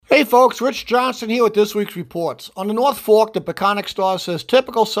folks, Rich Johnson here with this week's reports. On the North Fork, the Peconic Star says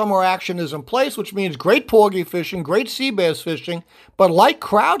typical summer action is in place, which means great porgy fishing, great sea bass fishing, but light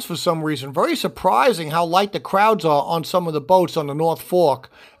crowds for some reason. Very surprising how light the crowds are on some of the boats on the North Fork.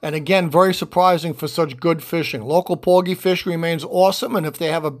 And again, very surprising for such good fishing. Local porgy fish remains awesome, and if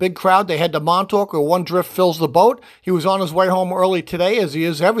they have a big crowd, they head to Montauk where one drift fills the boat. He was on his way home early today, as he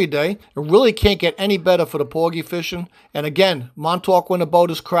is every day. It really can't get any better for the porgy fishing. And again, Montauk when the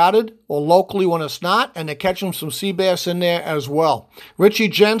boat is crowded, or locally when it's not, and they're catching some sea bass in there as well. Richie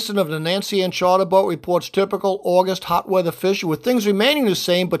Jensen of the Nancy Ann Charter Boat reports typical August hot weather fishing, with things remaining the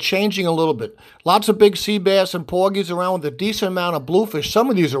same but changing a little bit. Lots of big sea bass and porgies around with a decent amount of bluefish. Some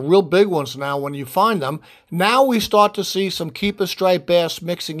of these are real big ones now when you find them. Now we start to see some keeper striped bass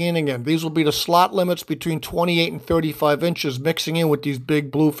mixing in again. These will be the slot limits between 28 and 35 inches mixing in with these big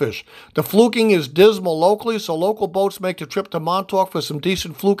bluefish. The fluking is dismal locally, so local boats make the trip to Montauk for some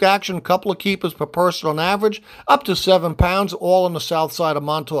decent fluke action. A couple of keepers per person on average, up to 7 pounds, all on the south side of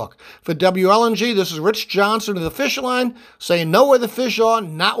Montauk. For WLNG, this is Rich Johnson of the Fishing Line, saying know where the fish are,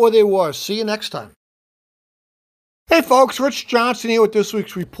 not where they were. See you next time. Hey folks, Rich Johnson here with this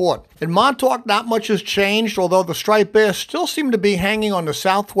week's report. In Montauk, not much has changed, although the striped bass still seem to be hanging on the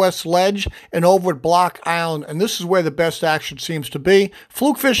southwest ledge and over at Block Island, and this is where the best action seems to be.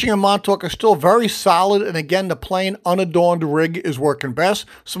 Fluke fishing in Montauk is still very solid, and again, the plain, unadorned rig is working best.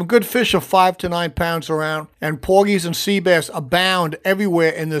 Some good fish of 5 to 9 pounds around, and porgies and sea bass abound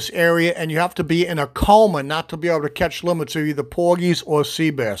everywhere in this area, and you have to be in a coma not to be able to catch limits of either porgies or sea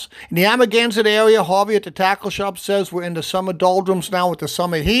bass. In the Amagansett area, Harvey at the tackle shop says we're in the summer doldrums now with the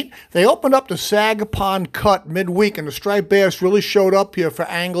summer heat. They opened up the Sag Pond Cut midweek, and the striped bass really showed up here for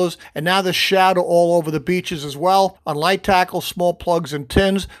anglers, and now there's shadow all over the beaches as well. On light tackle, small plugs, and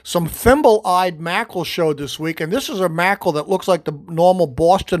tins. Some thimble-eyed mackerel showed this week, and this is a mackerel that looks like the normal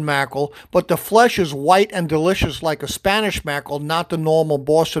Boston mackerel, but the flesh is white and delicious like a Spanish mackerel, not the normal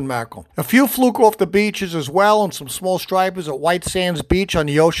Boston mackerel. A few fluke off the beaches as well, and some small stripers at White Sands Beach on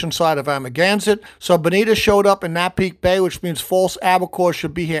the ocean side of Amagansett. So bonita showed up in Napeek Bay, which means false albacore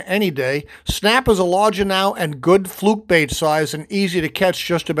should be here any day. Snappers are larger now and good fluke bait size and easy to catch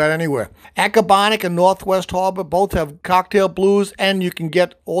just about anywhere. Accabonac and Northwest Harbor both have cocktail blues, and you can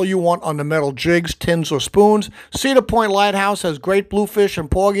get all you want on the metal jigs, tins, or spoons. Cedar Point Lighthouse has great bluefish and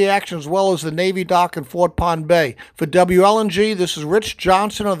porgy action, as well as the Navy Dock in Fort Pond Bay. For WLNG, this is Rich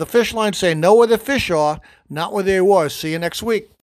Johnson of the Fish Line saying know where the fish are, not where they were. See you next week.